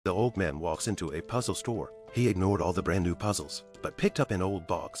The old man walks into a puzzle store. He ignored all the brand new puzzles, but picked up an old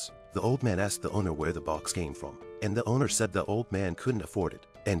box. The old man asked the owner where the box came from, and the owner said the old man couldn't afford it,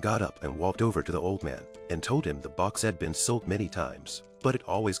 and got up and walked over to the old man, and told him the box had been sold many times, but it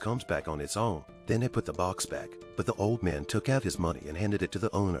always comes back on its own. Then he put the box back, but the old man took out his money and handed it to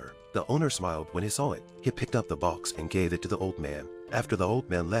the owner. The owner smiled when he saw it. He picked up the box and gave it to the old man. After the old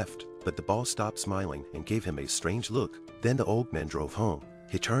man left, but the boss stopped smiling and gave him a strange look. Then the old man drove home.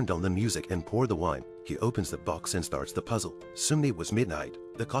 He turned on the music and poured the wine. He opens the box and starts the puzzle. Soon it was midnight.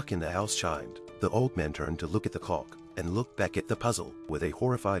 The clock in the house chimed. The old man turned to look at the clock and looked back at the puzzle with a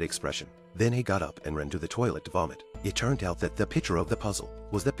horrified expression. Then he got up and ran to the toilet to vomit. It turned out that the picture of the puzzle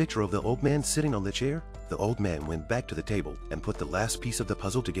was the picture of the old man sitting on the chair. The old man went back to the table and put the last piece of the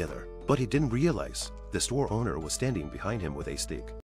puzzle together, but he didn't realize the store owner was standing behind him with a stick.